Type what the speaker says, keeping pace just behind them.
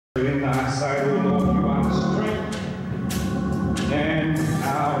In thy sight, O Lord, you are the strength and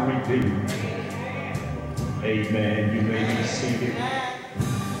our redeemer. Amen. You may be seated.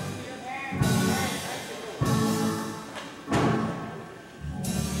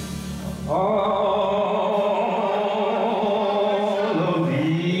 All of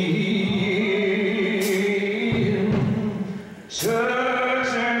thee, church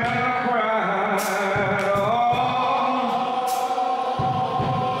and I cried,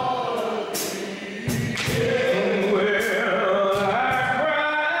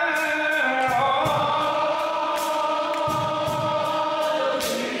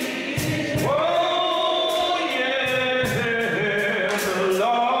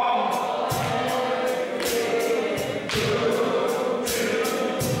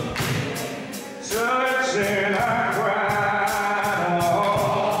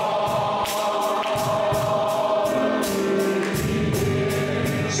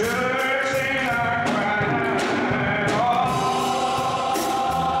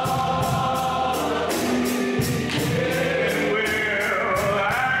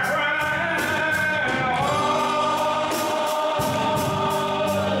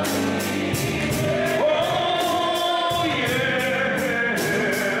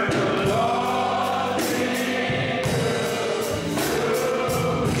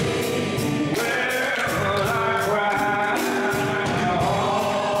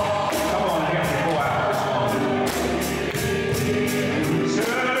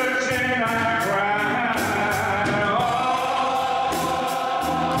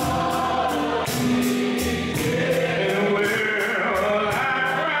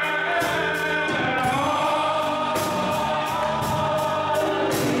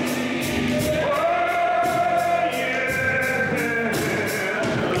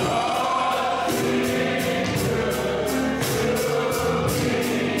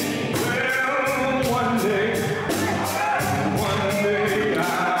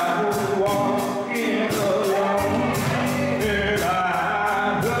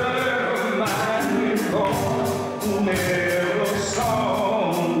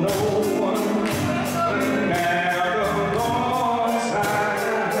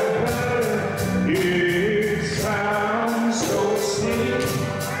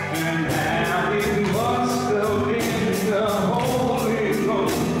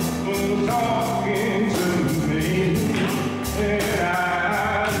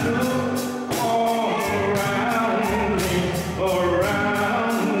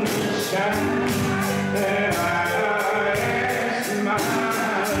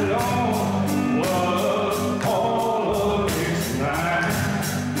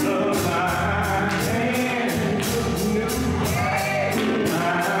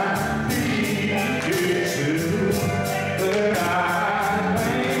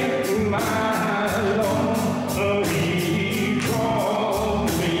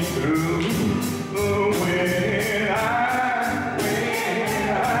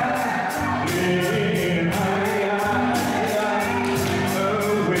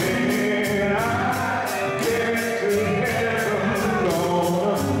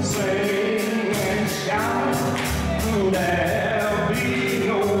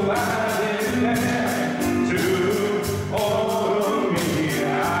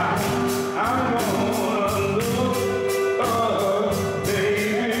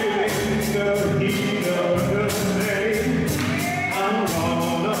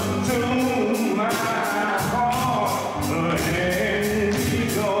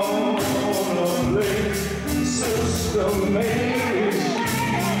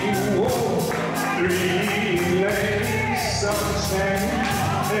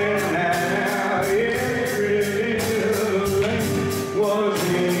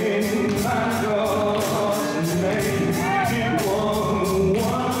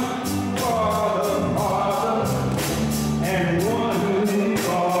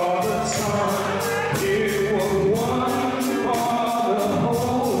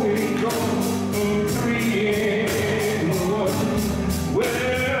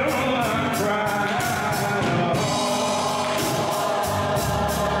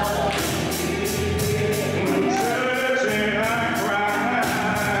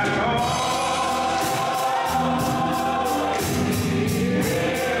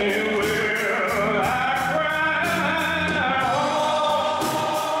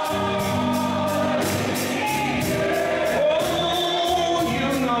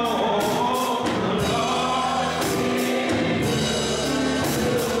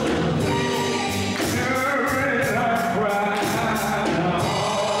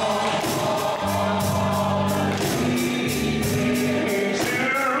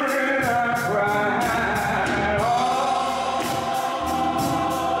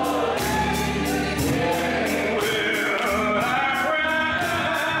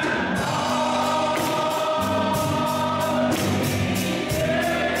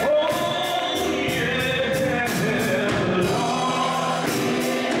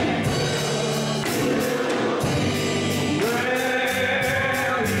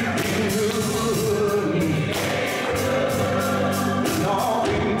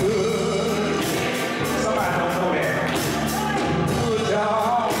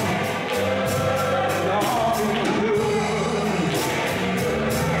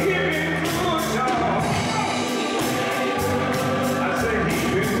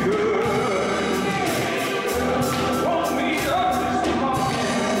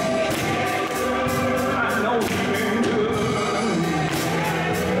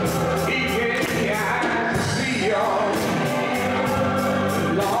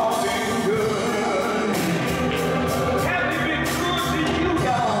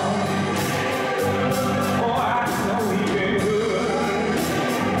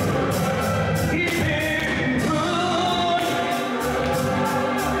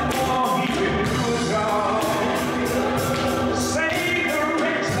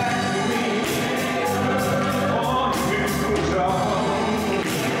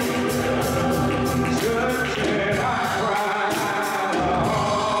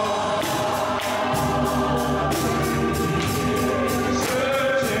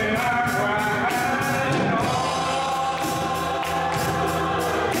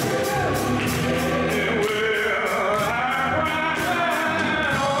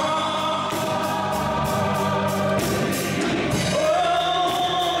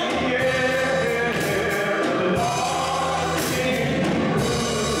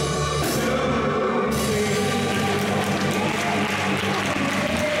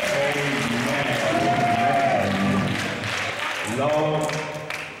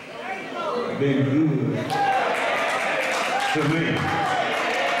 to me. I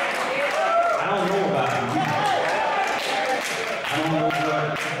don't know about you. I don't know what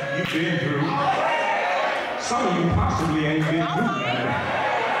you've been through. Some of you possibly ain't been through that.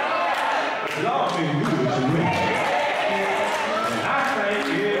 But the Lord been good to me. And I think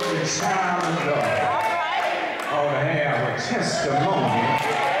every child of God ought to have a testimony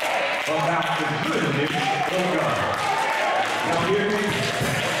about the goodness of God. Y'all hear me?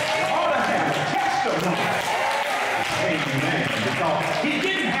 You ought to have a testimony. Amen. Because he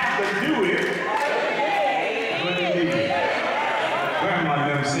didn't have to do it, but he did. Grandma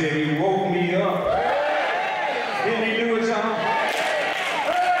never said he woke me up. Didn't he do it, y'all?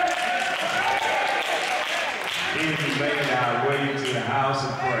 Then he made our way to the house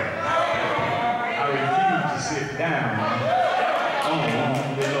of prayer. I refuse to sit down on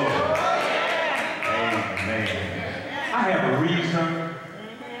the Lord. Amen. I have a reason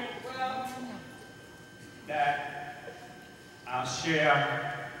that I'll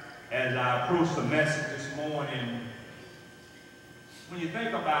share as I approach the message this morning. When you think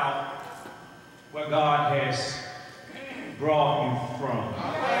about where God has brought you from.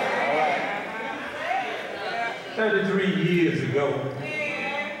 33 years ago,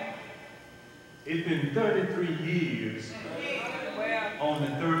 it's been 33 years on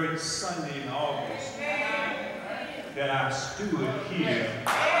the third Sunday in August that I stood here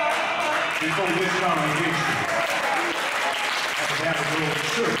before this congregation at the Avenue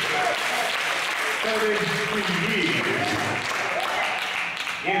Church. 33 years.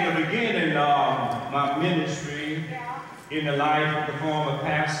 In the beginning of my ministry, in the life of the former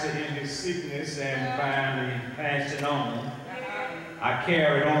pastor in his sickness and finally passing on, I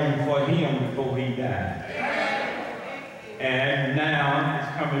carried on for him before he died. And now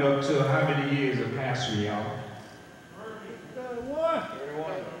it's coming up to how many years of pastoring, y'all?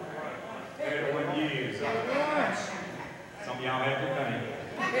 31 years. Some of y'all have to think.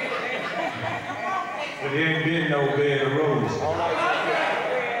 But there ain't been no bed of roses.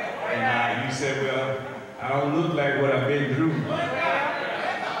 And you said, well, I don't look like what I've been through.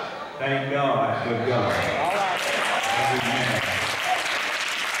 Thank God for God. Amen.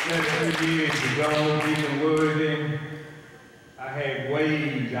 33 years ago, being worthy, I had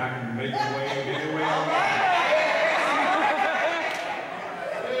ways I can make a wave any way I want.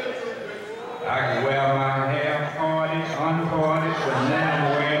 I can wear my hair parted, unparted, but now I'm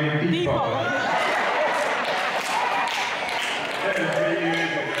wearing it departed. 33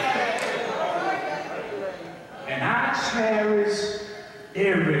 years ago. And I cherish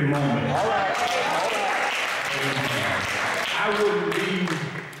every moment. I wouldn't be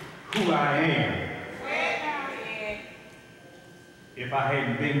who I am if I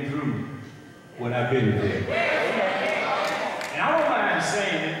hadn't been through what I've been through. And I don't mind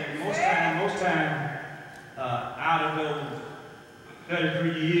saying it, most time out of those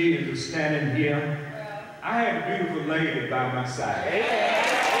 33 years of standing here, I had a beautiful lady by my side.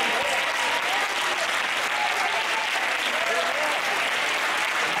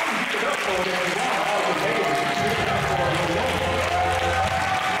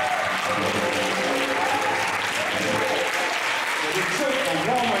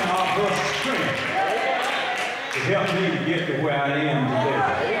 To help me to get to where I am today.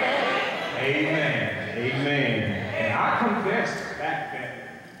 Amen. Amen. And I confess the fact that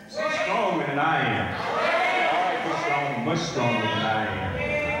she's stronger than I am. Much stronger than I am.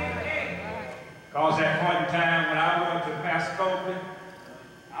 Because at that point in time when I went to Pastor Copeland,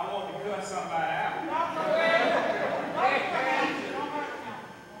 I wanted to cut somebody out.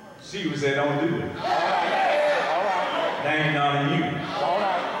 She would say, don't do it. That ain't none of you.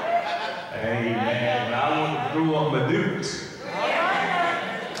 Amen. But I want to throw up my dukes.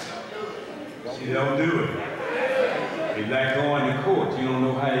 She don't do it. It's like going to court. You don't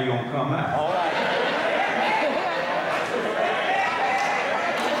know how you're going to come out.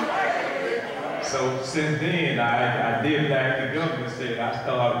 So since then, I did like the governor said, I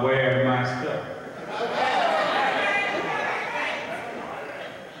started wearing my stuff.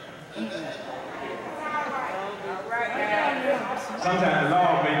 Sometimes the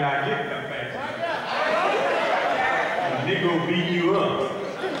law may not get them fast. A nigga will beat you up.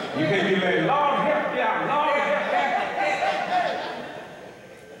 You can't be like, Lord help me out, Lord help me.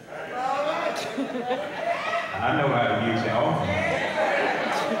 I know how to get y'all.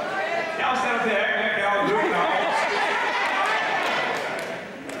 Y'all sit up there acting like y'all do it all.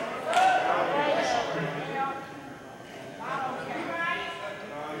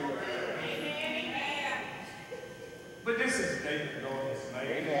 But this is the day that the Lord has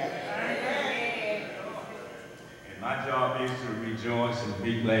made. And my job is to rejoice and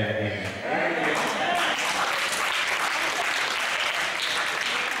be glad in it.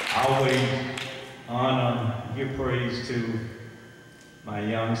 Always honor, give praise to my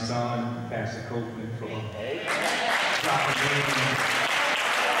young son, Pastor Copeland, for dropping in.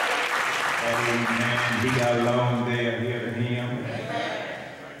 Amen. He got along there, hearing him.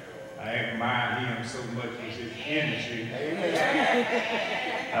 I admire him so much with his energy.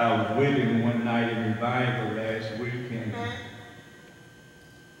 I was with him one night in revival last week, and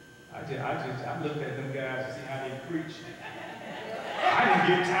I looked at them guys to see how they preach. I didn't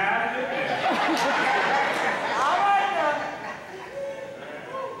get tired of it. All right now.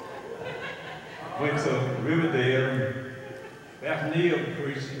 Went to Riverdale, Pastor Neil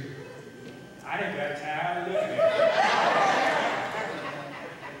preaching. I didn't get tired of looking at it.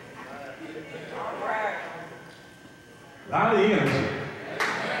 All right. A lot of energy.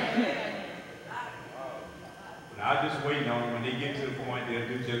 But I'll just wait on them. When they get to the point, they'll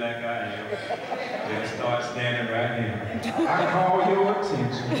do just like I am. They'll start standing right here. I call your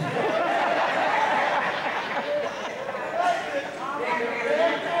attention.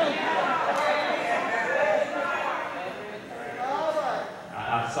 I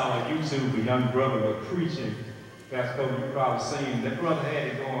saw on YouTube a young brother was preaching. Pastor Copeland, you probably seen that brother had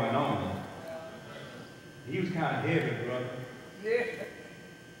it going on. He was kind of heavy, brother.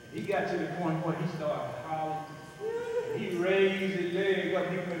 He got to the point where he started hollering. He raised his leg up,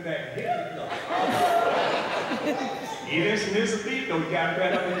 he went back, hit it up. He didn't miss a beat, though. He got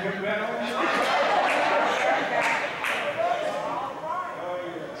right up and went right on.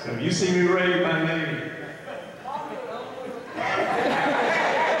 So you see me raise my leg.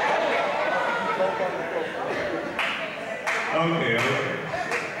 Okay.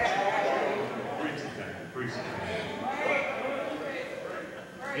 Preaching time.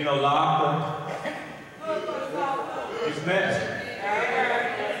 You know, laughter is medicine.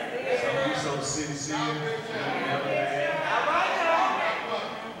 Some of you so sincere.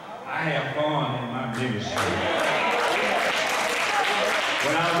 I have fun in my ministry.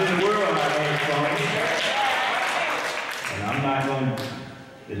 When I was in the world, I had fun. And I'm not going to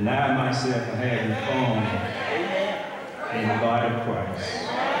deny myself for having fun in the body of Christ.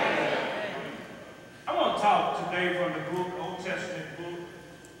 I want to talk today from the book, Old Testament book,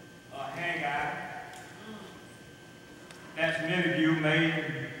 Haggai. As many of you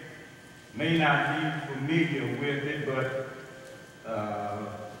may not be familiar with it, but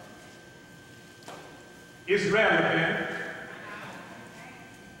it's relevant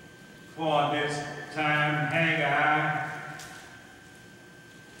for this time. Haggai,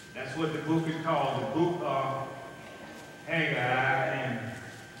 that's what the book is called, the book of Haggai, and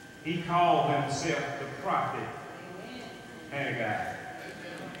he called himself the prophet Haggai.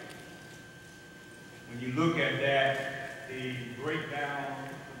 When you look at that, the breakdown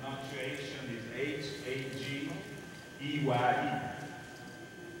pronunciation is H-A-G-E-Y-E.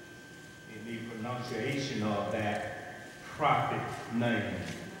 In the pronunciation of that prophet name.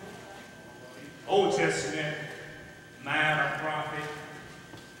 Old Testament, minor prophet,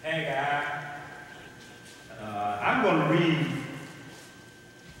 Haggai. I'm going to read,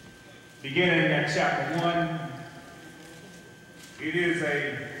 beginning at chapter 1. It is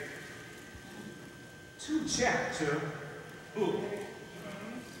a 2-chapter book,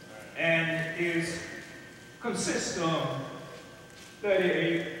 and consists of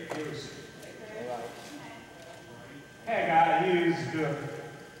 38 verses. Haggai is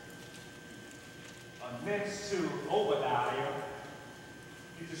next to Obadiah.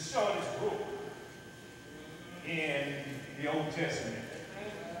 It's the shortest book in the Old Testament.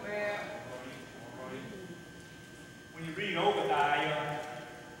 When you read Obadiah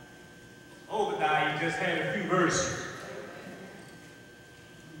just had a few verses.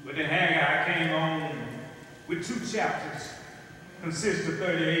 But then Haggai came on with 2 chapters, consists of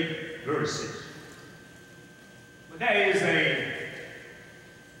 38 verses. But that is a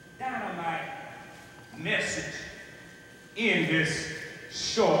dynamite message in this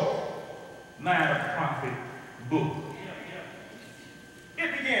short minor prophet book.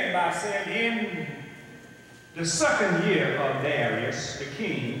 It began by saying, in the 2nd year of Darius, the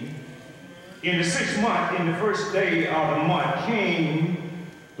king, in the 6th month, in the 1st day of the month, came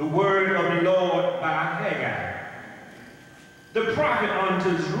the word of the Lord by Haggai, the prophet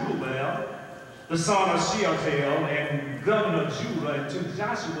unto Zerubbabel, the son of Shealtiel, and governor of Judah, and to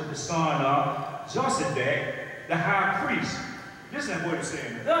Joshua, the son of Josedek, the high priest. Listen to what it's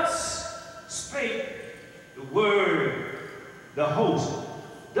saying. Thus spake the word, the host.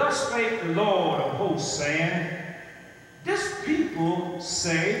 Thus spake the Lord of hosts, saying, this people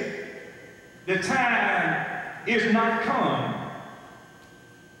say, the time is not come,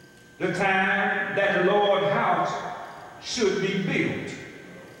 the time that the Lord's house should be built.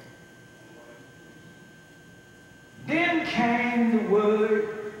 Then came the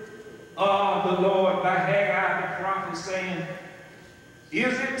word of the Lord by Haggai the prophet, saying,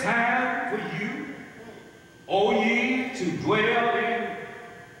 is it time for you, O ye, to dwell in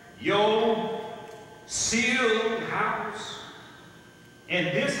your sealed house? In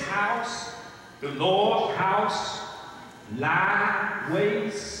this house, the Lord's house, lie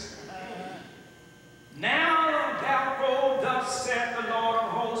waste. Now therefore, thus saith the Lord of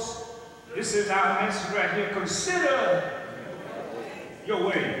hosts, this is our message right here, consider your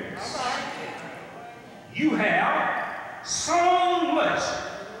ways. You have so much.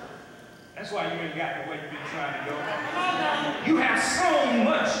 That's why you ain't got the way you've been trying to go. You have so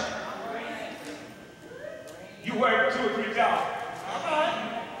much. You work 2 or 3 jobs.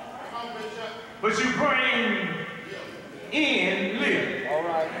 But you bring in little. All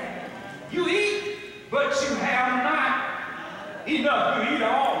right. You eat, but you have not enough. You eat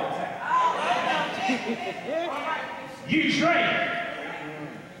all the time. You drink,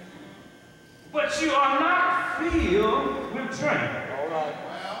 but you are not filled with drink. All right.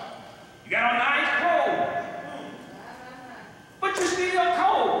 You got a nice cold, but you still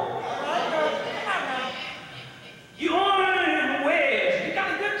cold. You earn wages. You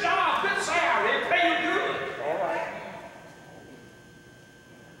got a good job, good salary, pay you good. All right.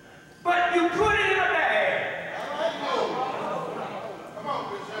 But you put it in a bag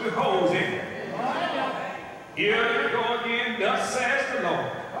with holes in it. Here you go again, thus says the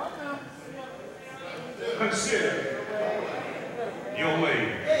Lord. Consider your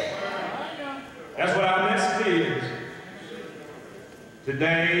ways. That's what our message is.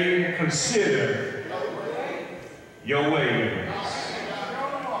 Today, consider your ways.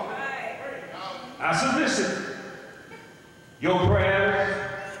 I solicit your prayers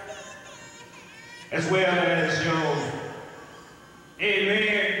as well as your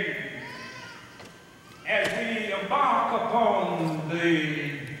amen as we embark upon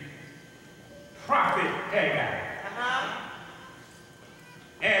the prophet Haggai.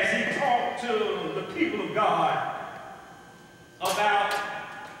 As he talked to the people of God about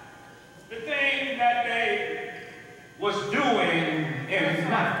the thing that they was doing and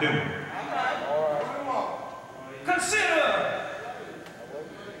not doing. Consider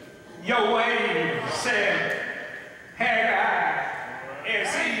your ways, said Haggai,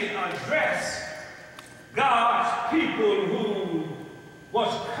 as he addressed God's people who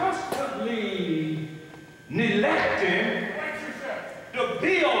was constantly neglecting the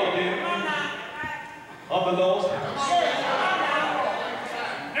building of the Lord's house.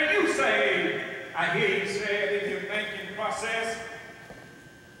 Now you say, I hear you say it in your thinking process,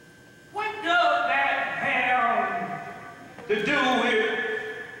 what does that have to do with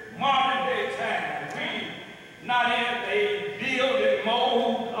modern day time? We not in a building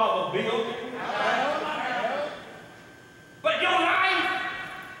mode of a building. But your life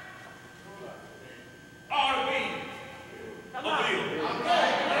ought to be a building.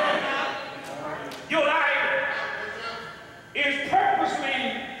 Your life is purposely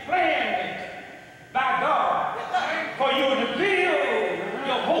planned by God for you to build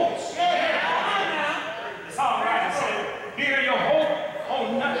your hopes. It's all right. I said, build your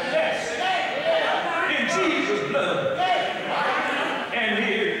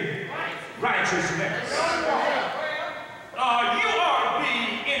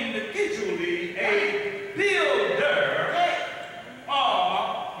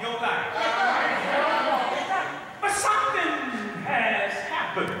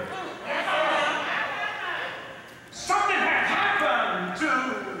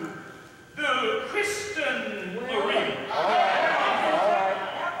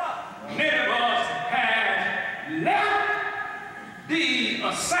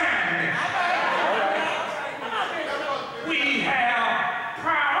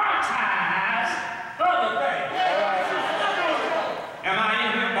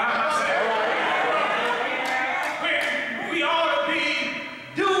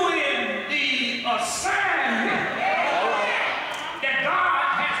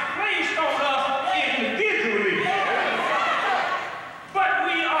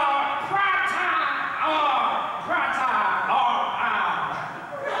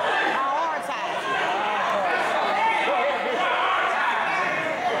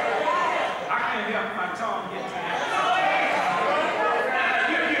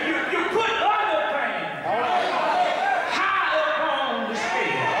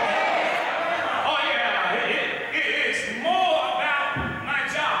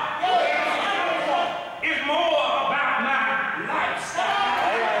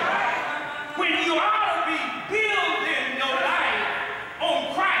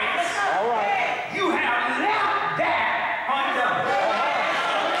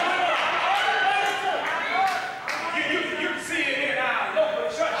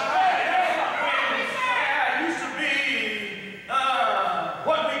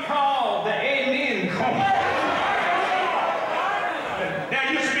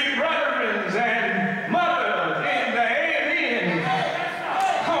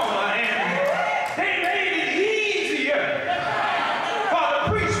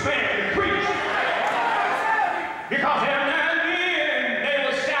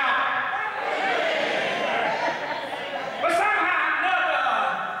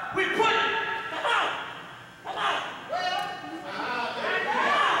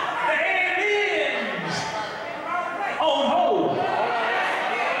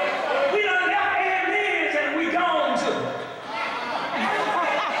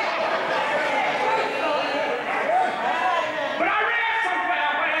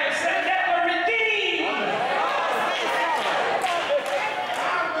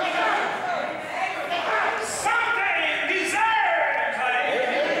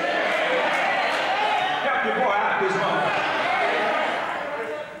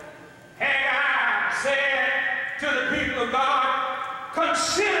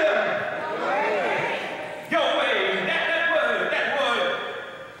consider your way. That word,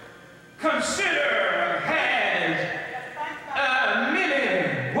 consider has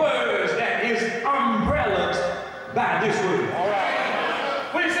many words that is umbrellas by this word.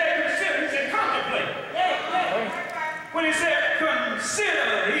 When he said consider, he said contemplate. When he said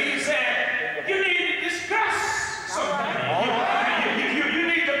consider, he said you need to discuss something. You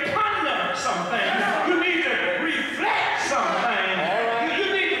need to ponder something. You need to reflect something. You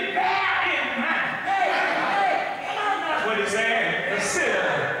need to bear in mind. That's what he said. Consider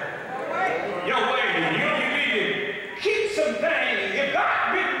your way. You need to keep some things. If God's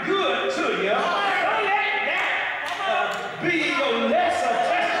been good to you, don't let that be your lesser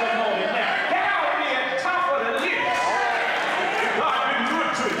testimony. Now, that ought to be at the top of the list. If God's been good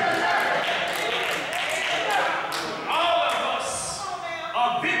to you. All of us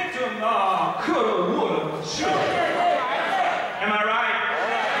are victims of coulda, woulda, shoulda. Am I right?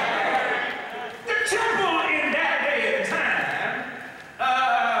 The temple in that day and time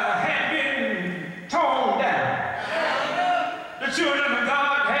had been torn down. The children of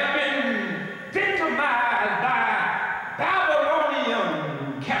God had been victimized by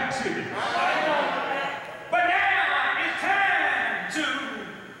Babylonian captivity. But now it's time to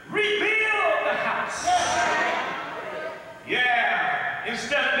rebuild the house. Yeah,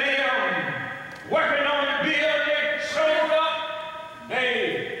 instead of them working on the build, they showed up, they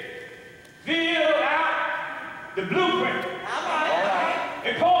filled out the blueprint.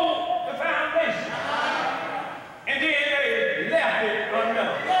 They pulled the foundation. And then they left it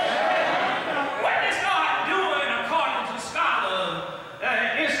undone. What they started doing, according to scholars,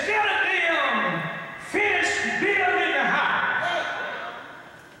 instead of them finish building the house,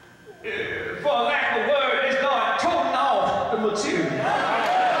 for lack of word, they started toting off the material.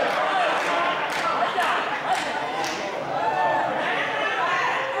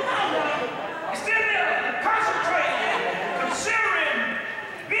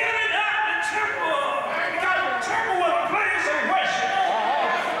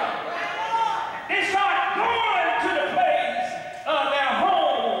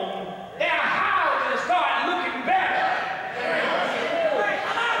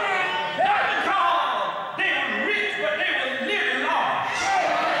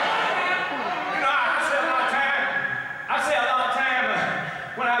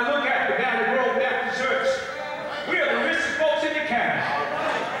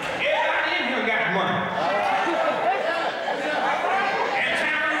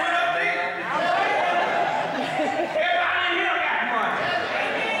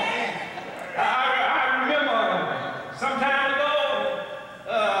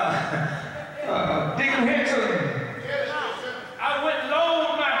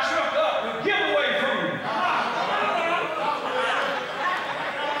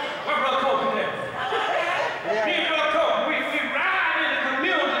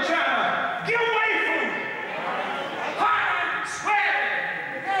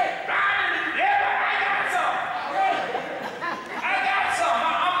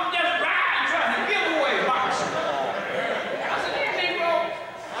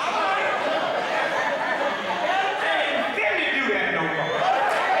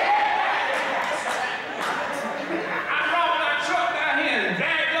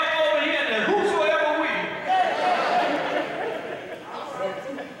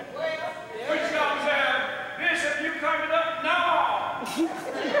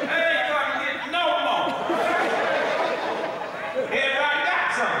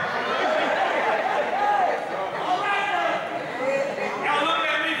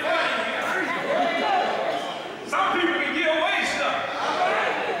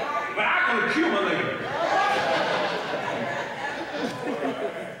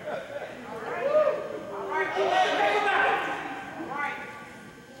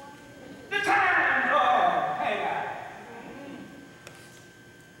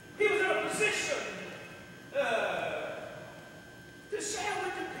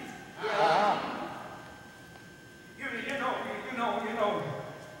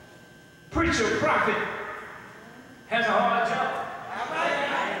 Preacher, prophet has a hard job.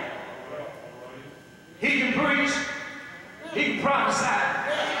 He can preach, he can prophesy.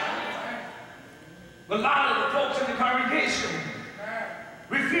 But a lot of the folks in the congregation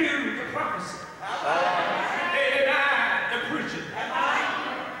refuse to prophesy. They deny the preaching.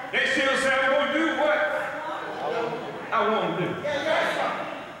 They still say, I'm going to do what I want to do.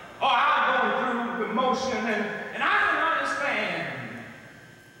 Or I'm going through the motion, and I can understand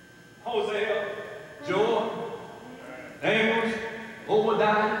Hosea, Joel, Amos,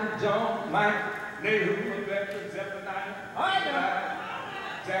 Obadiah, John, Mike, Nahum, Rebecca, Zephaniah,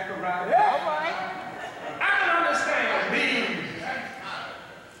 exactly right. All right. I can understand being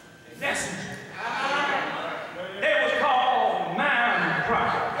messengers. They was called mind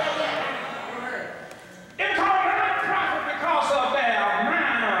prophet. They were called mind prophet because of their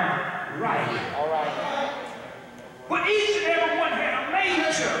mind writing. All right. But each and every one had a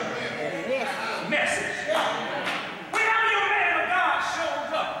major message. Whenever your man of God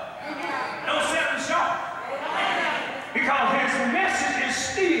shows up, don't sell him short. Because his message is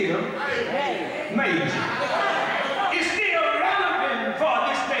still major. It's still relevant for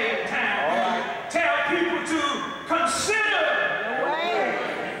this day and time. Tell people to consider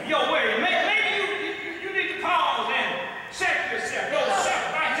your way. Maybe you need to pause and check yourself.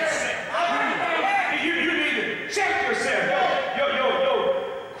 Yourself, right yourself. You need to check yourself. Yo,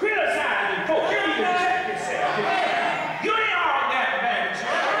 criticizing folks. You need to check yourself. You ain't all that bad.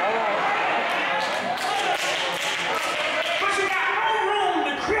 But you got no room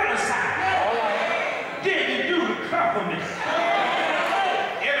to criticize. Then you do the compliment.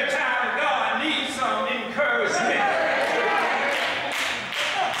 Every time God needs some encouragement.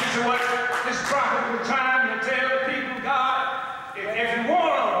 This is what this prophet was trying to tell the people of God. If you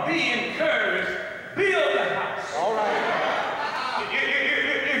want to be encouraged, build the house. All right.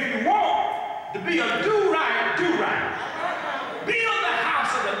 If you want to be a do-right, build the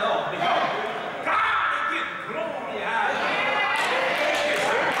house of the Lord. Because God will get glory out of it.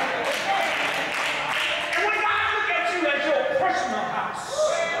 And when God look at you as your personal house,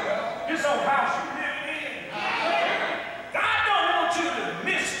 this old house you live in, God don't want you to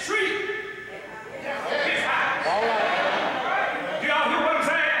mistreat his house. All right. Do y'all hear what I'm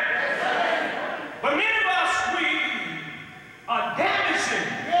saying? But many of us, we are damaging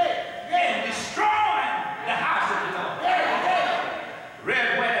and destroying the house of the Lord. Red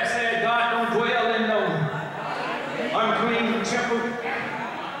Ware said God don't dwell in no unclean temple.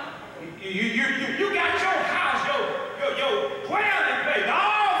 You got your house, your dwelling place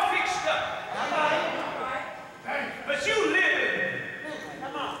all fixed up. But you living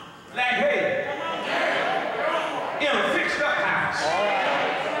like, hey, in a fixed up house.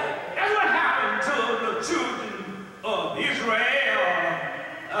 That's what happened to the children of Israel.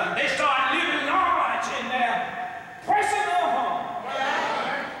 They started living large in their personal home.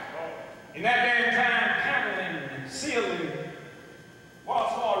 In that day and time, paneling and ceiling was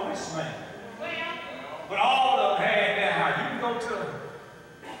for a rich man. But all of them had their house. You can go to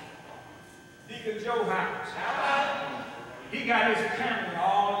Deacon Joe's house. He got his paneling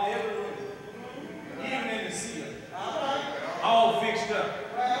all in every room, even in the ceiling, all fixed up.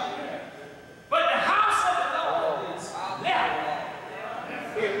 But the house of the Lord is left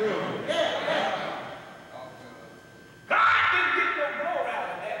in room. God didn't get no glory out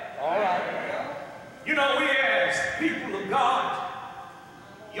of that. All right. You know, we as people of God,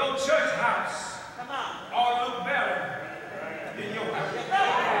 your church house ought to look better than your house.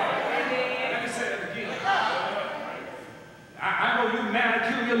 Let me say that again. I know you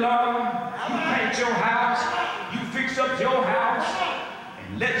manicure your lawn, you paint your house, you fix up your house,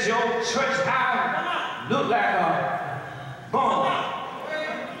 and let your church house look like a bomb.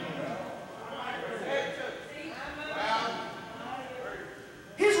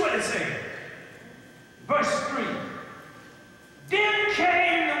 Here's what it says. Verse 3. Then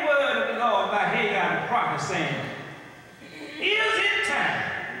came the word of the Lord by Haggai the prophet, saying, is it time?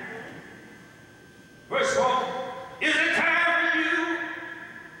 Verse 4. Is it time for you,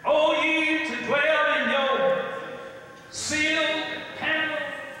 O ye, to dwell in your sealed, panel,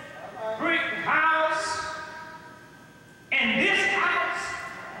 brick house? And this house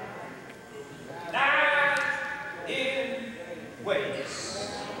lies in waste.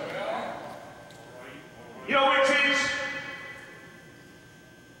 You know, we teach,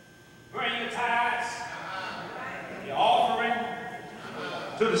 bring your tithes, your offering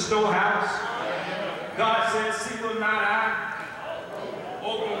to the storehouse. God says, see will not I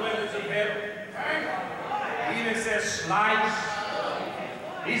open the windows of heaven. He even says, slice.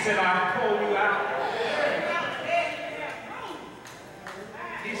 He said, I'll pull you out.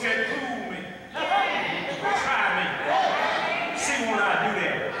 He said, prove me. Try me. See when I do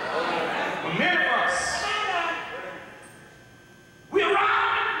that. But many of us, we're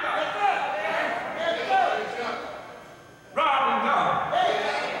robbing God. Robbing God.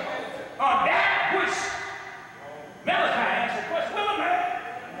 That which Malachi asked the question, will a man?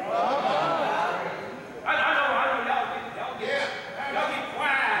 I know y'all get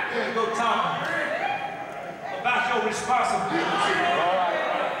quiet when you go talking about your responsibility.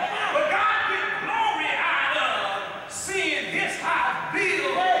 But God get glory out of seeing his house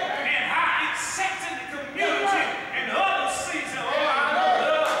built and how it's set in the community, and others see, oh, I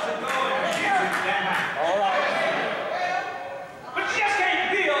love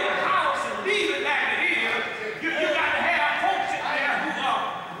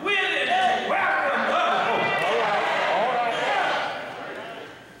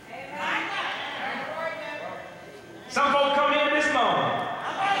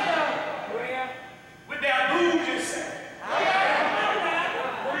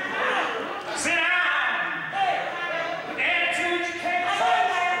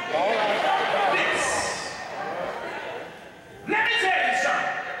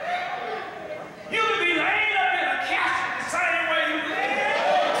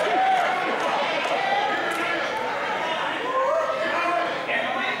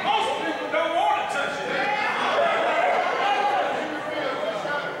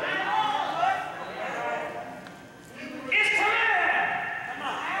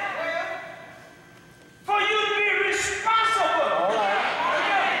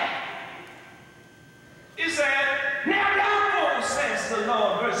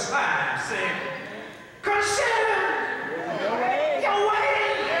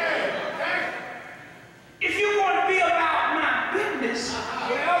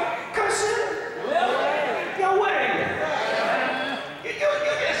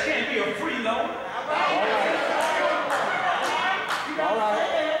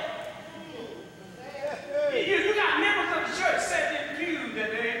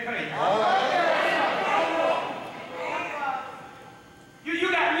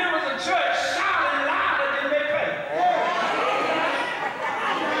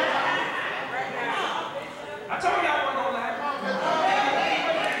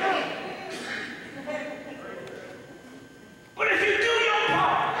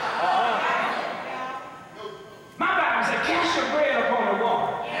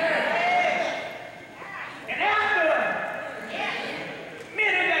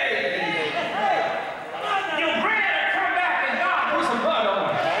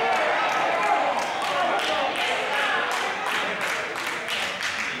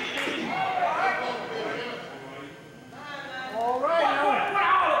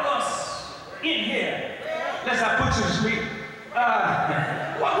questions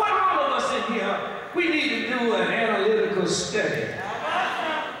what all of us in here, we need to do an analytical study.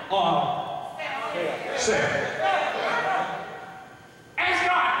 Say, ask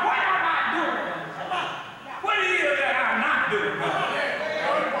God, what am I doing? What it is that I'm not doing, God?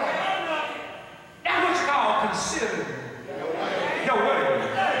 That's what you call considering your way.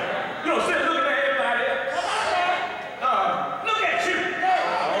 You don't sit looking at everybody else. Look at you.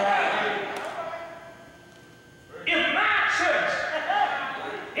 If my church,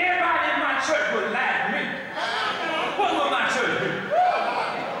 everybody in my church would laugh at me, what would my church do?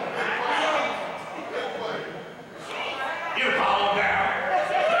 You fall down.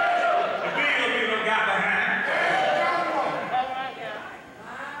 The bill you done got behind.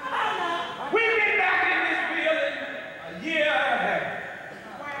 We've been back in this building a year and a half.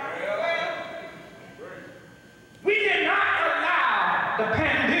 We did not allow the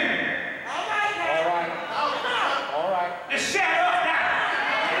pandemic to shut us down.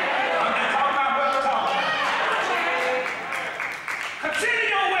 I'm not talking about what I'm talking about. Continue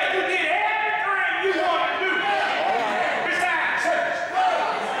your way. You did everything you want to do besides church.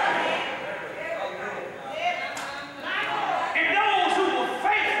 And those who were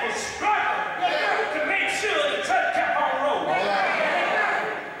faithful struggled to make sure the church kept on rolling.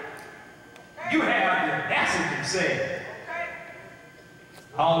 You have the audacity to say,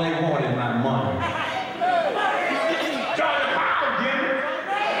 all they want is my money. Georgia Power get it.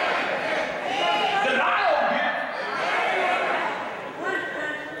 The Lord get it.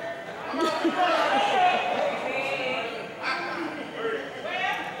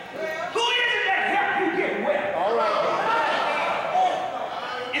 Who is it that helped you get well? All right.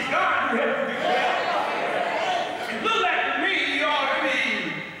 It's God who helped you get well. It looks like to me you ought to be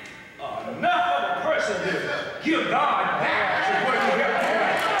enough of a person to give God back to what you helped you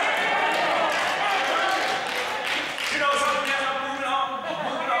with. You know something else? I'm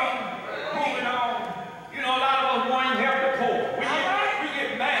moving on. You know, a lot of us want to help the poor. We get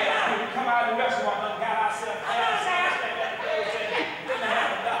mad when we come out of the restaurant and got ourselves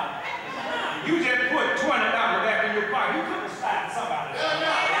 $1,000. You just put $20 back in your pocket. You couldn't slide somebody else.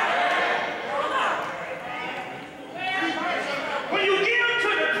 When you give to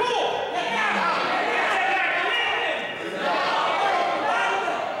the poor,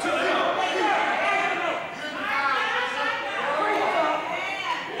 to the Lord.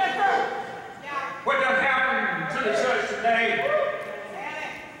 What done happened to the church today?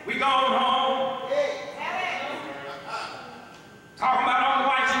 We gone home, talking about I'm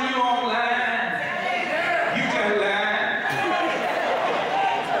watching you online. You just lying.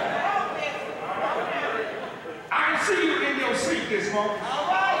 I can see you in your seat this morning.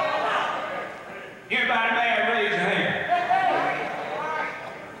 Everybody mad, raise your hand.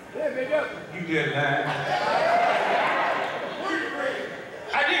 You just lying.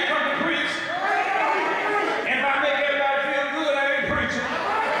 I did come to preach. And if I make everybody feel good, I ain't preaching.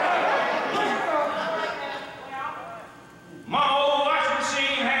 My old washing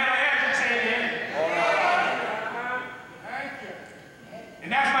machine had an agitator in it.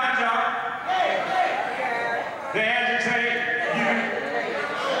 And that's my job. To agitate you,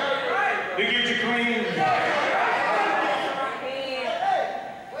 to get you clean.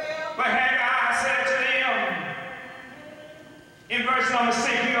 But Haggai said to them, in verse number 6,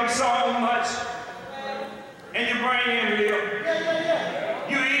 you have so much, and you bring in little.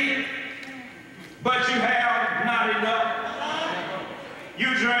 You eat, but you have not enough.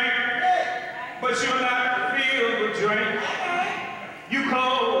 You drink, but you're not filled with drink. You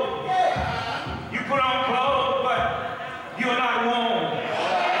clothe, you put on clothes, but you're not warm.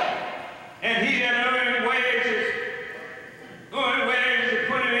 And he that earned wages,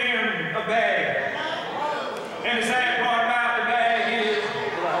 put it in a bag. And the sad part about the bag is,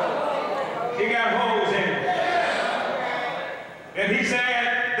 he got holes in it. And he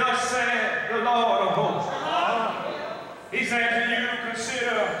said, thus said the Lord of hosts. He said to you,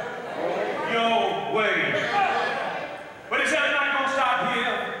 consider your ways. But he said, I'm not going to stop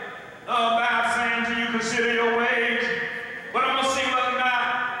here by saying to you, consider your ways. But I'm going to see whether or not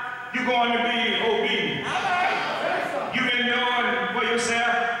you're going to be obedient. You've been doing for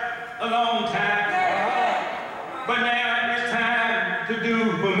yourself a long time. But now it's time to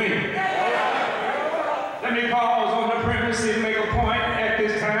do for me. Let me pause on the premise and make a point at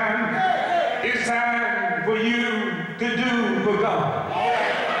this time. It's time for you to do for God.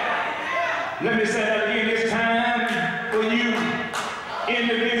 Let me say that again. It's time for you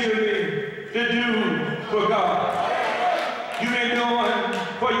individually to do for God. You've been doing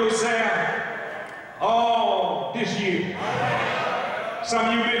for yourself all this year. Some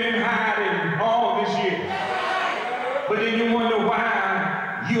of you have been in hiding all this year. But then you wonder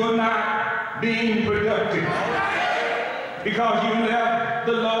why you're not being productive. Because you left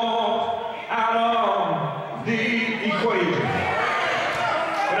the Lord out of the equation.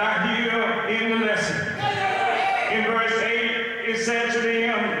 But I hear in the lesson, in verse 8, it said to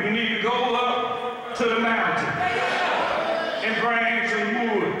them, you need to go up to the mountain and bring some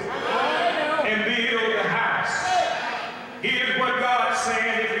wood and build the house. Here's what God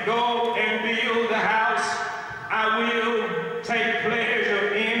said, if you go and build the house, I will take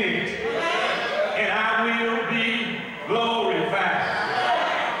pleasure in it, and I will be glorified.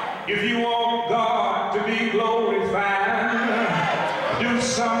 If you want God to be glorified, do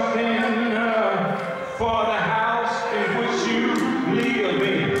something for the house in which you live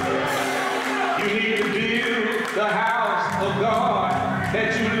in. You need to build the house of God that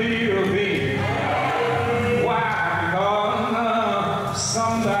you live in. Why? Because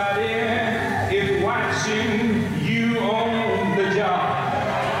somebody is watching you on the job.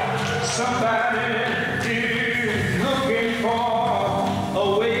 Somebody is looking for a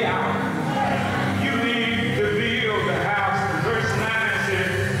way out. You need to build the house. Verse 9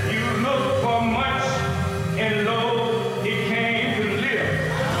 says, you look for much, and lo, it came to live.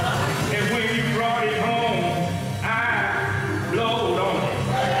 And when you brought it home, I blowed on it.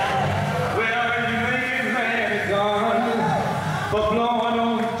 Well, you may be mad at God for blowing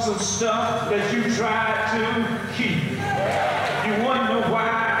on some stuff that you tried to keep. You wonder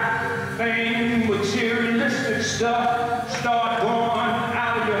why things, materialistic stuff, start going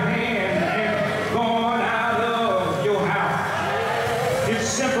out of your hand and going out of your house. It's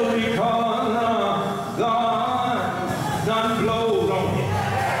simply because God done blowed on you.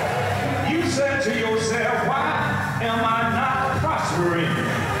 You said to yourself, why am I not prospering?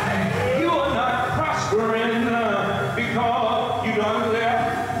 You are not prospering because you done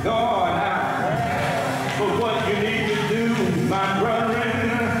left God out. But what you need to do, my brethren,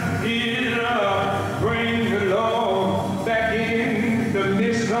 is bring the Lord back in the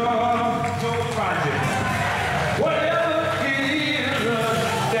midst of your project. Whatever it is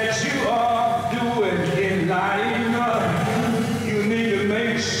that you are doing in life, you need to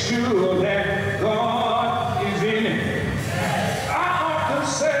make sure that God is in it. I often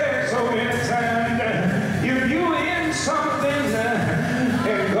say so many times that if you're in something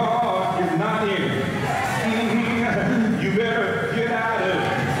and God is not in it, you better get out of it,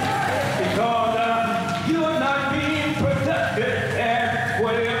 because you're not being productive at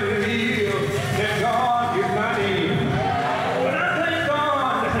whatever it is that God is not in. But I thank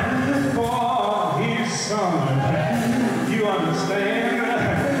God for His Son. You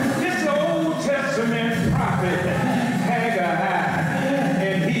understand? This Old Testament prophet, Haggai,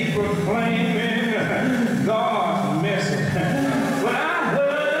 and he proclaiming God's message. But I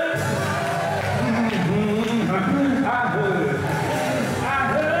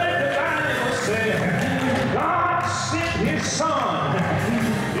heard the Bible say God sent His Son,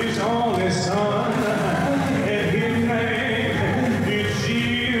 His only Son, and His name is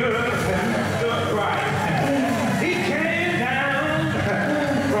Jesus the Christ. He came down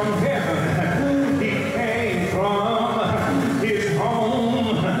from heaven. He came from His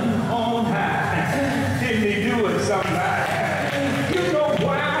home on high. Didn't He do it, somebody? You know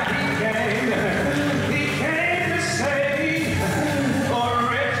why He came? He came to save a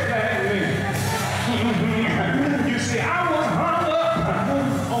wretch like me. You see, I was hung up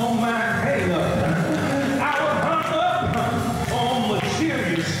on my hang-up. I was hung up on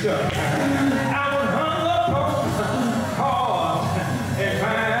material stuff. I was hung up on cars and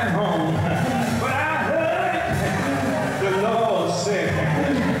fine home. But I heard the Lord say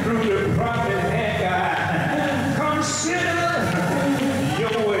through the prophet Haggai, consider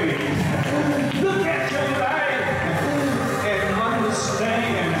your ways. Look at your life and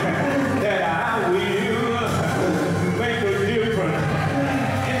understand that I will make a difference.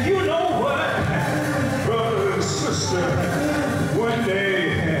 And you know what, brother and sister, one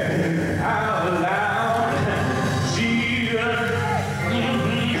day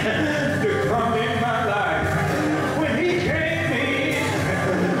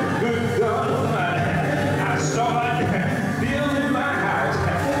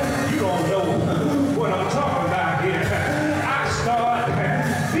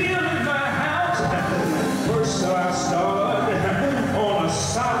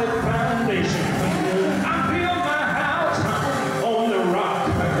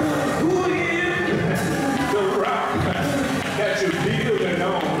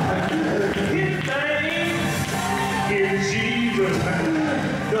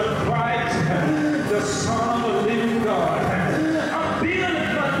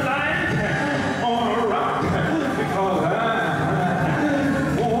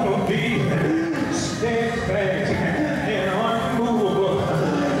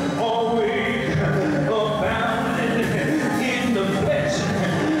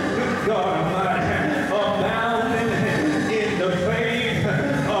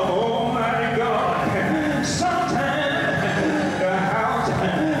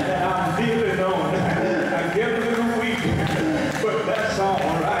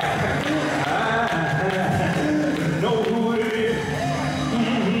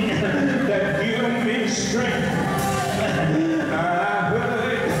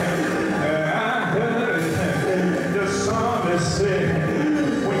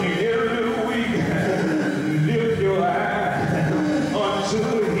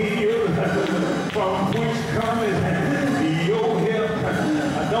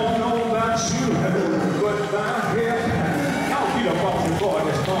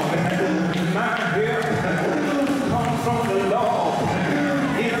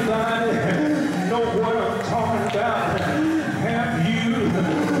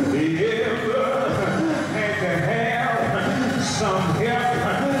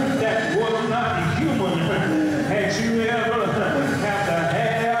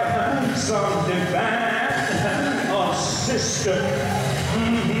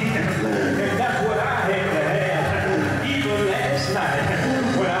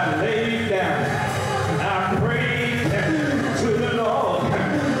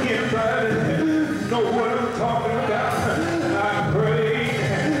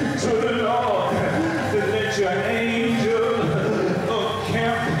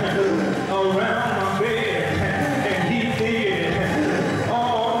around my bed, and he did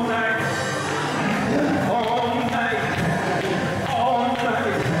all night,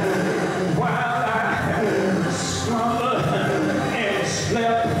 while I slumbered and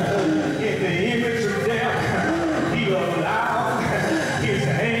slept in the image of death. He allowed his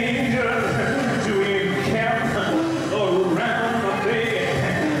angels to encamp around my bed.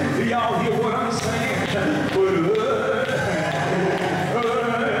 Do y'all hear what I'm saying?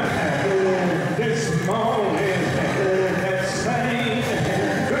 This morning, that same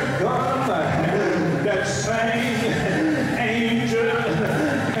God, that same angel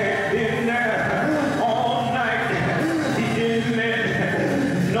had been there all night. He didn't let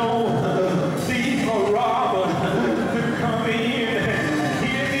no thief or robber to come in. He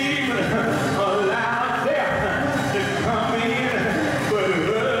didn't even allow death to come in. But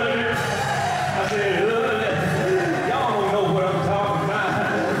I said, y'all don't know what I'm talking about.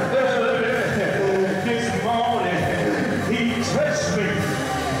 This morning, he touched me.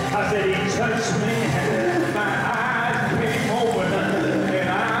 I said, he touched me. My eyes came open, and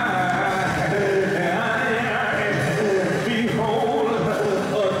I behold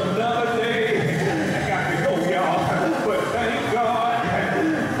another day. I got to go, y'all. But thank God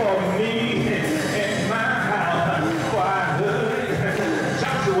for me and my house. For I heard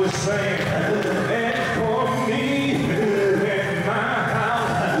Joshua was saying, and for me and my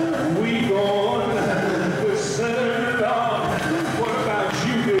house, we going to serve the Lord. What about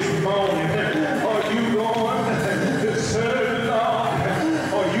you this morning? Are you going to serve the Lord?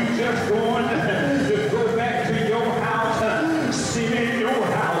 Or you just going to go back to your house, sit in your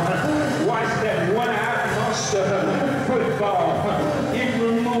house, watch that one-eyed monster football, get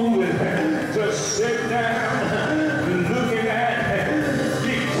removed, just sit down, looking at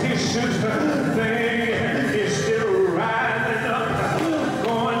fictitious thing is still rising up,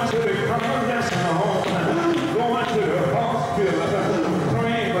 going to the convalescent home, going to the hospital,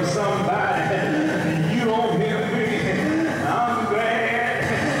 praying for somebody. You don't hear me. I'm glad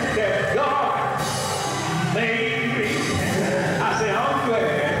that God made me. I say, I'm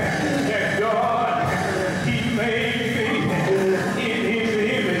glad that God, he made me in his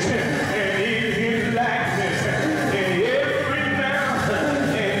image and in his likeness. And every now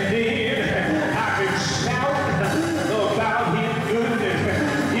and then I can shout about his goodness.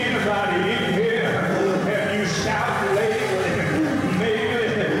 Anybody in here, have you shouted lately? Maybe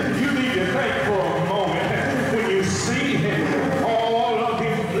you need to think for a moment. When you see all of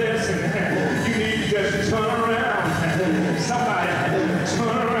his blessings, you need to just turn around. Somebody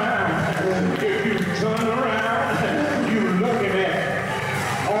turn around. If you turn around, you're looking at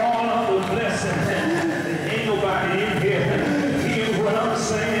all of the blessings. Ain't nobody in here. Hear what I'm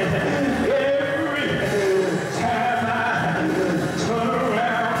saying? Every time I turn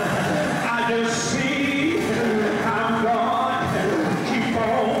around, I just see how God keep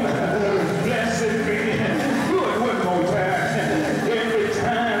on blessing me. Do it one more time. Every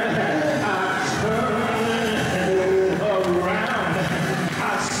time I turn around, I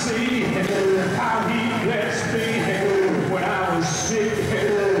see how he blessed me. When I was sick,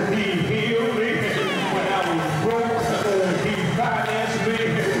 he healed me. When I was broke, he financed me.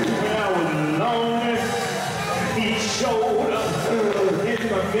 When I was lonely, he showed up in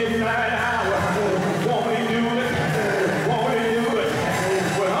the midnight hour. Won't he do it? Won't he do it?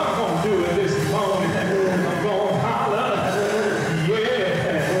 Well, I'm going to do it this morning. I'm going to holler. Yeah,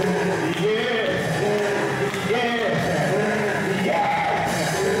 yeah, yeah, yeah.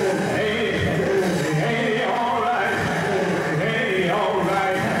 Ain't he all right? Ain't he all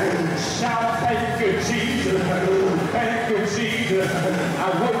right? Shout, thank you, Jesus. Thank you, Jesus. I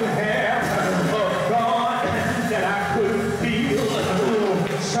wouldn't have a God that I couldn't feel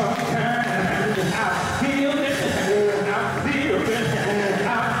sometimes.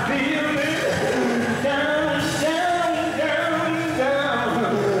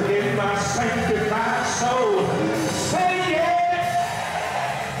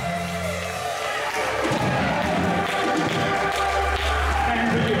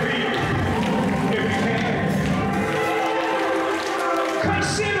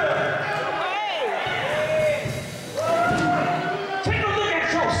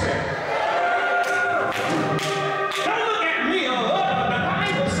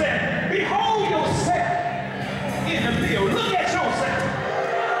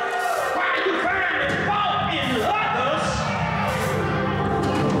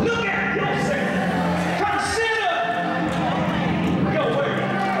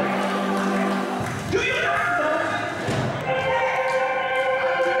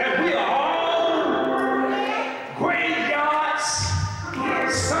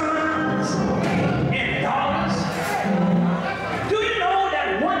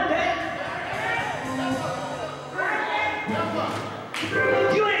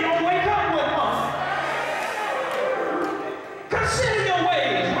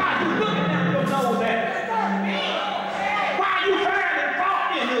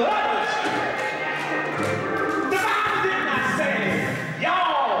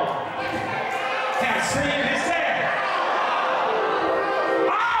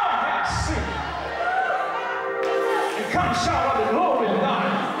 I'm short of the glory of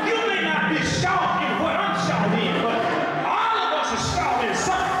God. You may not be short in what I'm short in, but all of us are short in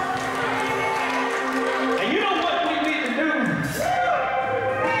something. And you know what we need to do?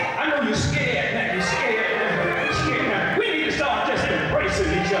 I know you're scared now. You're scared now. You're scared now. We need to start just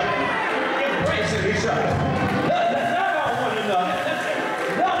embracing each other. Embracing each other. Love on one another.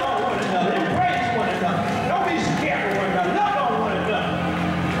 Love on one another. Embrace one another. Don't be scared of one another. Love on one another.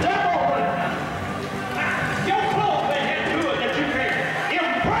 Love on one another. Now, your clothes ain't that good that you can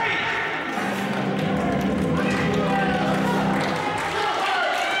embrace.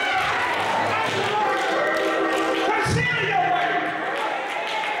 Consider your way.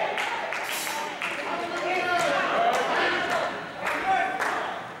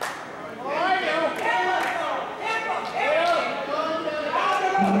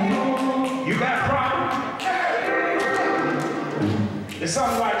 You got a problem? The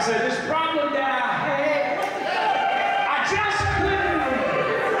songwriter said, this problem that I had, I just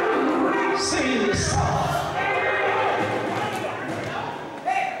couldn't sing the song.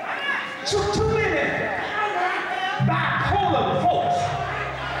 Too many bipolar folks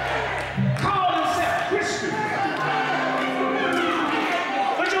call themselves Christian.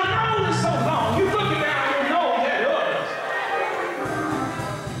 But your nose is so long, you looking down your nose at others.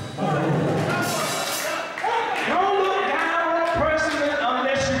 Don't look down on a person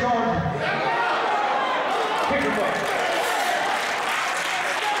unless you're going to pick them up.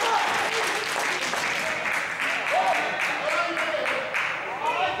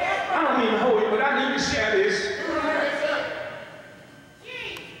 I don't mean to hold you, but I need to share this.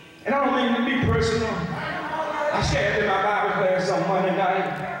 And I don't mean to be personal. I shared in my Bible class on Monday night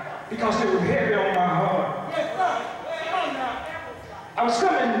because it was heavy on my heart. I was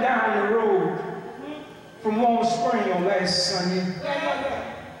coming down the road from Warm Spring on last Sunday.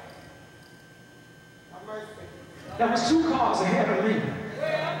 There was 2 cars ahead of me.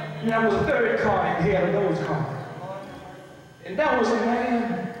 And there was a 3rd car ahead of those cars. And there was a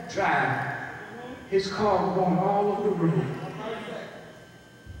man driving. His car was going all over the road.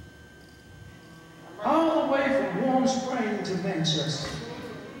 All the way from Warm Spring to Manchester.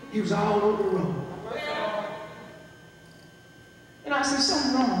 He was all over the road. And I said,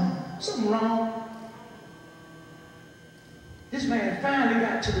 something wrong. Something wrong. This man finally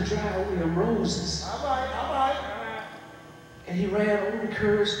got to the driveway of Roses. And he ran over the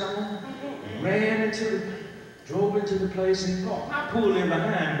curbstone, drove into the place and parked. I pulled in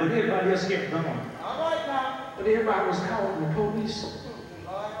behind, but everybody else kept going. But everybody was calling the police.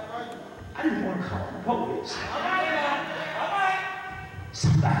 I didn't want to call the police.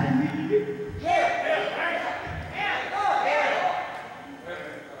 Somebody needed it.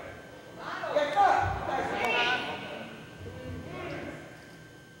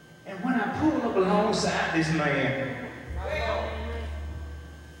 And when I pulled up alongside this man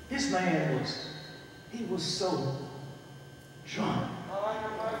was so drunk.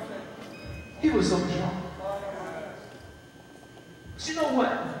 He was so drunk. But you know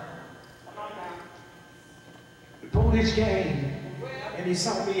what? The police came and he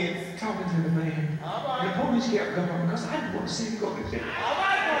saw me talking to the man. And the police kept going because I didn't want to see him go to jail.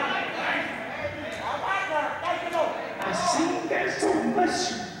 I seen that so much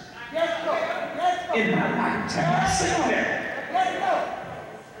in my lifetime. I seen that.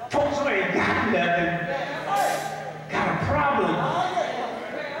 Folks who ain't got nothing got a problem.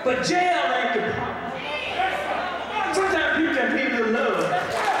 But jail ain't the problem. Sometimes people just need a little love.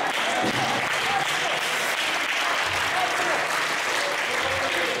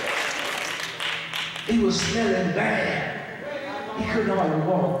 He was smelling bad. He couldn't hardly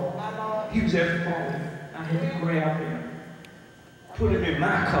walk. He was at fault. I had to grab him, put him in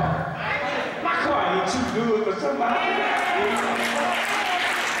my car. My car ain't too good for somebody.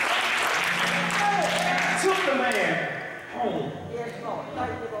 Took the man home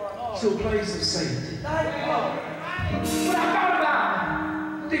to a place of safety. But I thought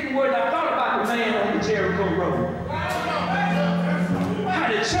about, thinking what I thought about the man on the Jericho Road. How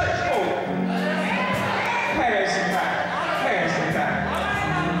the church folk passing by.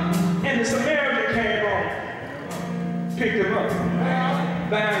 And the Samaritan came on, picked him up,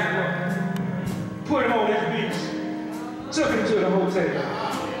 bound him up, put him on his beach, took him to the hotel,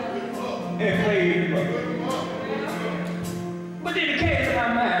 and paid him up. But then it came to my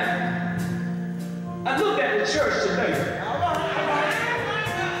mind, I looked at the church today.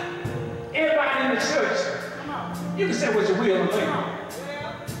 Everybody in the church, you can say what you will of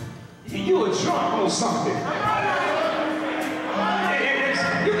me. You were drunk on something.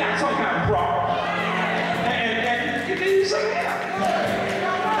 You got some kind of problem. And you say, yeah.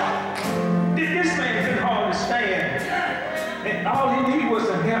 This man couldn't hardly stand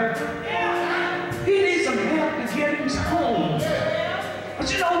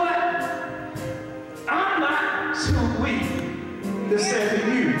said to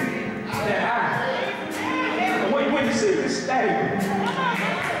you that when you see this stable,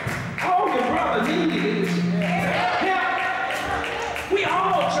 all your brother needed is help. We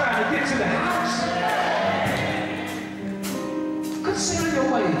all trying to get to the house. Consider your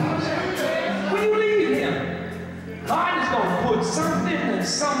ways. When you leave him, God is going to put something and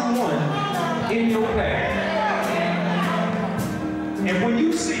someone in your path. And when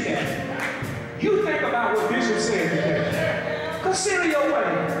you see that, you think about what Bishop said today. Consider your way.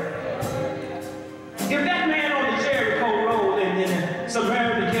 If that man on the Jericho road and then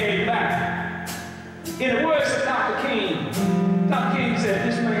Samaritan came back, in the words of Dr. King said,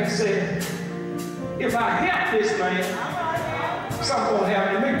 this man said, if I help this man, something will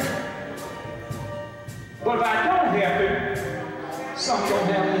happen to me. But if I don't help him, something will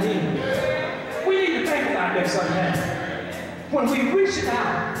happen to him. We need to think about that sometimes. When we reach it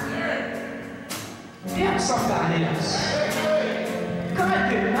out, help somebody else. God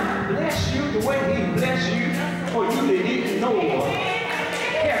did not bless you the way he blessed you for you to ignore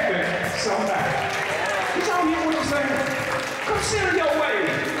helping somebody. Did y'all hear what I'm saying? Consider your way.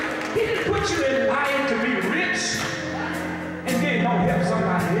 He didn't put you in line to be rich and then don't help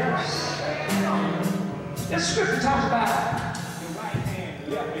somebody else. The scripture talks about the right hand, the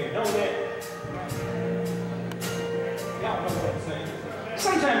left hand. Don't let. Y'all know what I'm saying.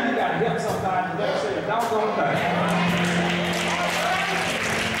 Sometimes you gotta help somebody that say a doggone thing.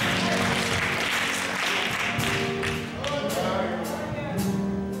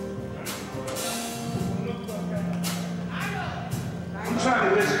 I'm trying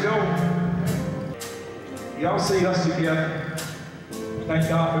to let you go. Y'all see us together. Thank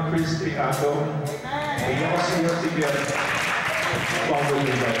God for Christy, I know. And y'all see us together. Come on with me,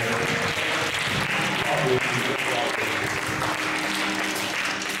 man. Come on with me.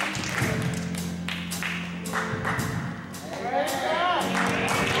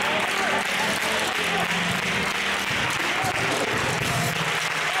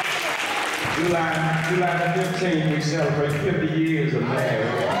 July the 15th, we celebrate 50 years of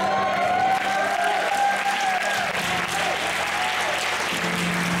marriage.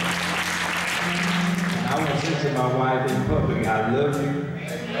 I want to say to my wife in public, I love you.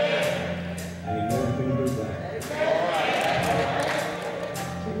 I ain't never gonna do that.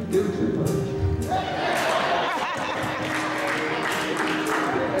 Can't do too much.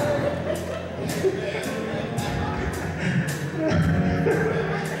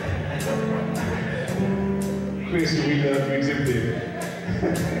 Christy, we love you too, baby.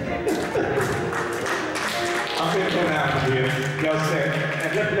 I'm going to come out here. Y'all say,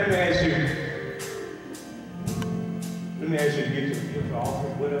 and let me ask you. Let me ask you to get your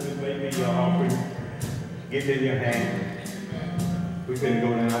offering, whatever it may be, your offering. Get it in your hand. We're going to go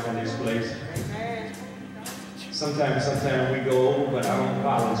down in this place. Sometimes we go over, but I don't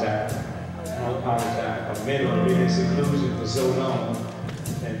apologize. I don't apologize. Because men have been in seclusion for so long.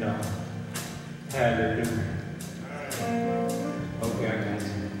 And hallelujah. Okay, I got you.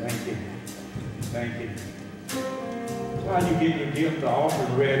 Thank you. Thank you. While you get your gift, the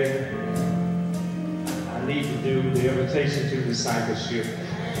offering ready, I need to do the invitation to discipleship.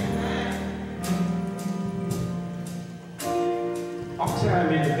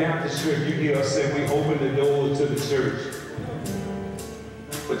 Oftentimes in the Baptist church, you hear us say we open the doors to the church.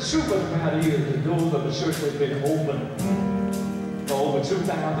 But the truth of the matter is, the doors of the church have been opened for over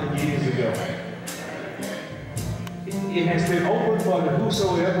 2,000 years ago. It has been open for the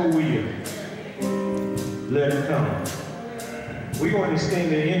whosoever will. Let him come. We're going to extend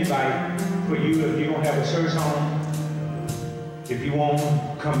the invite for you if you don't have a church home. If you want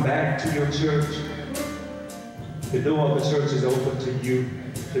to come back to your church, the door of the church is open to you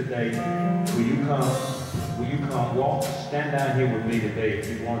today. Will you come? Will you come? Walk, stand down here with me today if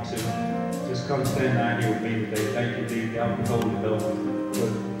you want to. Just come stand down here with me today. Thank you, Dee. Y'all can hold the door.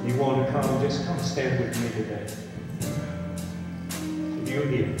 But you want to come, just come stand with me today. You're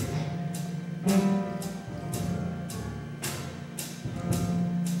here.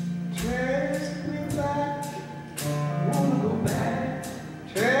 Take me back, wanna go back.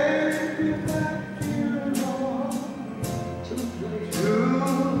 Take me back, dear Lord, to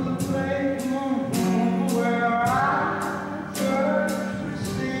the place where I first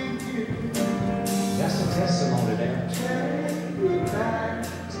received you. That's a testimony there. Take me back,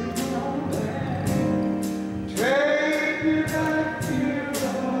 take me on back. Take me back, dear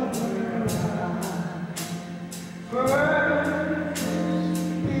Lord, where I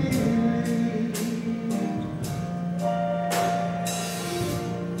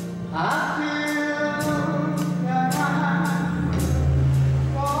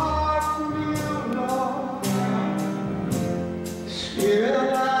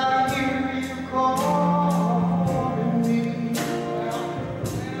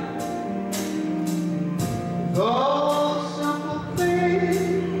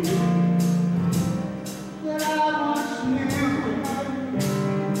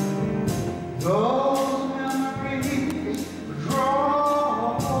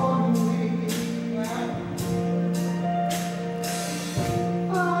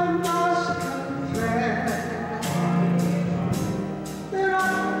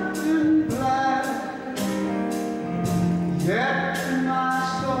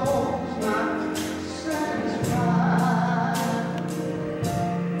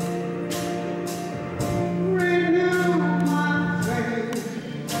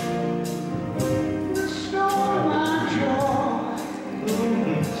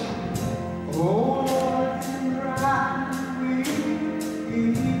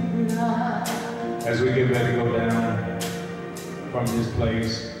this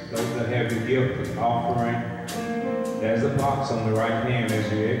place, those that have your gift offering, there's a box on the right hand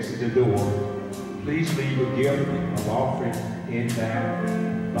as you exit the door. Please leave a gift of offering in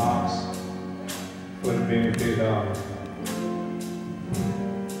that box for the benefit of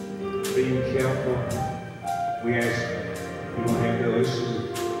being careful. We ask you don't have the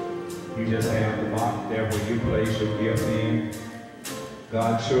ushers. You just have the box there where you place your gift in.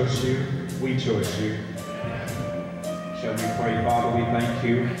 God trusts you. We trust you. Shall we pray? Father, we thank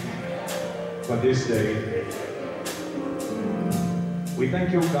you for this day. We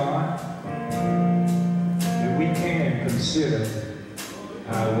thank you, God, that we can consider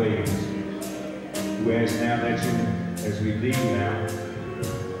our ways. We ask now that you, as we leave now,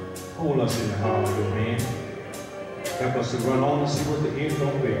 hold us in the heart of your hand. Help us to run on and see what the end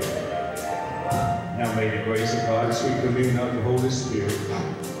gonna be. Now may the grace of God and sweet communion of the Holy Spirit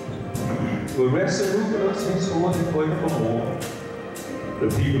will rest and rule with us henceforth and forevermore. The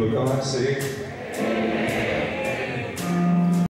people of God say,